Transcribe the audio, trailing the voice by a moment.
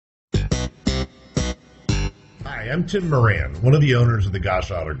Hi, I'm Tim Moran, one of the owners of the Gosch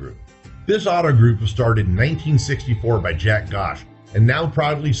Auto Group. This auto group was started in 1964 by Jack Gosch and now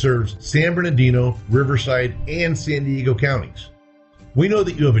proudly serves San Bernardino, Riverside, and San Diego counties. We know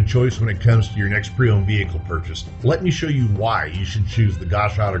that you have a choice when it comes to your next pre-owned vehicle purchase. Let me show you why you should choose the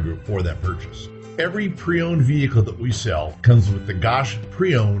Gosch Auto Group for that purchase. Every pre-owned vehicle that we sell comes with the Gosch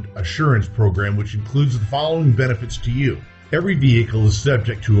Pre-Owned Assurance Program, which includes the following benefits to you. Every vehicle is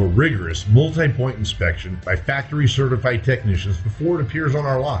subject to a rigorous multi-point inspection by factory certified technicians before it appears on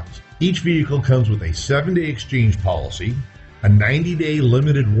our lots. Each vehicle comes with a 7-day exchange policy, a 90-day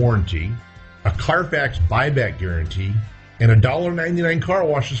limited warranty, a Carfax buyback guarantee, and $1.99 car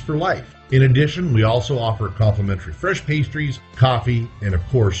washes for life. In addition, we also offer complimentary fresh pastries, coffee, and of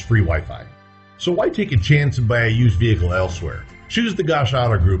course, free Wi-Fi. So why take a chance and buy a used vehicle elsewhere? Choose the Gosch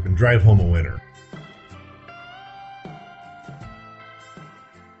Auto Group and drive home a winner.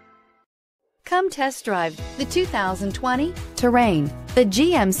 Come test drive the 2020 Terrain. The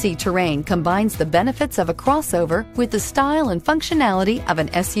GMC Terrain combines the benefits of a crossover with the style and functionality of an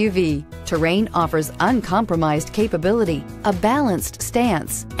SUV. Terrain offers uncompromised capability, a balanced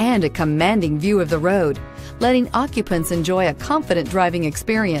stance, and a commanding view of the road, letting occupants enjoy a confident driving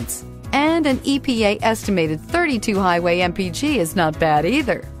experience. And an EPA estimated 32 highway MPG is not bad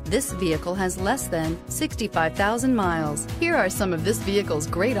either. This vehicle has less than 65,000 miles. Here are some of this vehicle's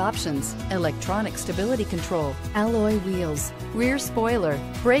great options: electronic stability control, alloy wheels, rear spoiler,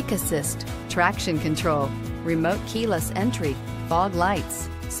 brake assist, traction control, remote keyless entry, fog lights,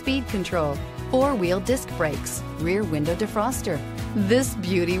 speed control, 4-wheel disc brakes, rear window defroster. This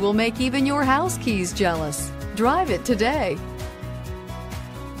beauty will make even your house keys jealous. Drive it today.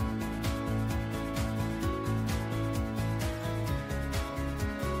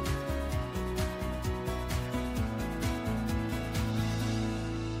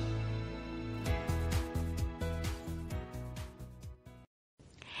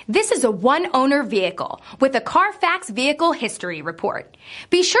 This is a one-owner vehicle with a Carfax Vehicle History Report.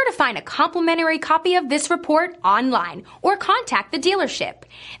 Be sure to find a complimentary copy of this report online or contact the dealership.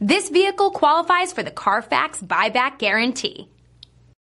 This vehicle qualifies for the Carfax Buyback Guarantee.